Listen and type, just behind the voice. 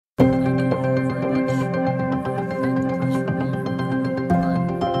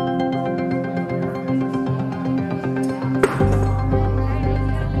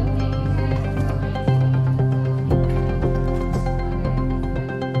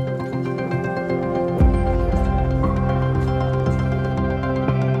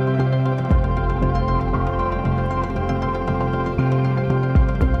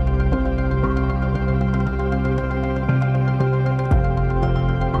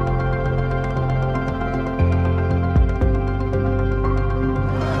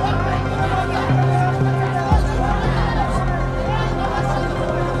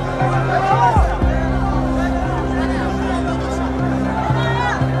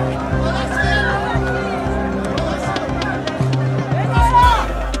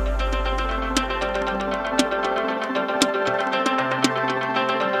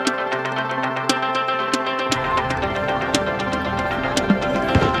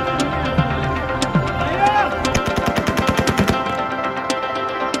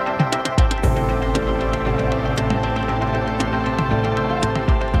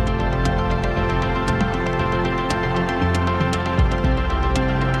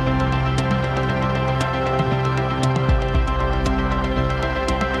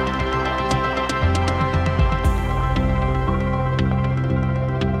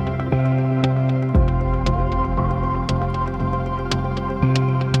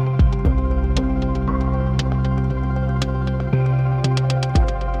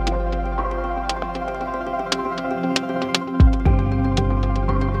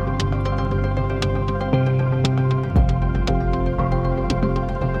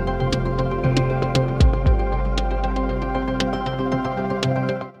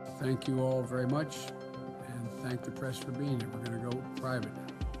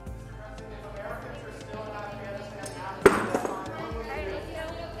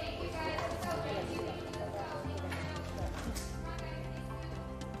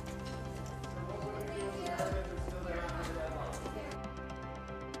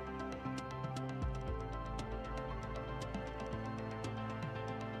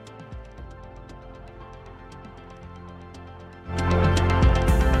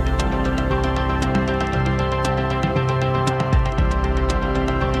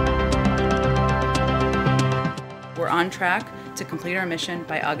on track to complete our mission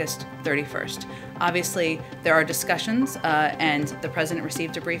by August 31st. Obviously, there are discussions, and the President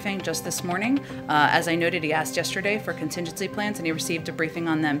received a briefing just this morning. As I noted, he asked yesterday for contingency plans, and he received a briefing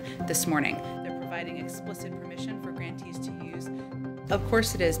on them this morning. They're providing explicit permission for grantees to use. Of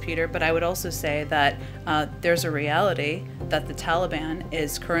course it is, Peter, but I would also say that there's a reality that the Taliban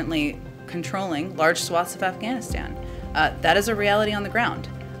is currently controlling large swaths of Afghanistan. That is a reality on the ground.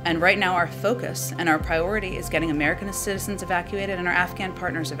 And right now our focus and our priority is getting American citizens evacuated and our Afghan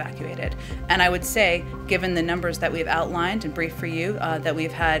partners evacuated. And I would say, given the numbers that we've outlined and briefed for you, that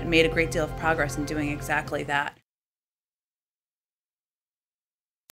we've made a great deal of progress in doing exactly that.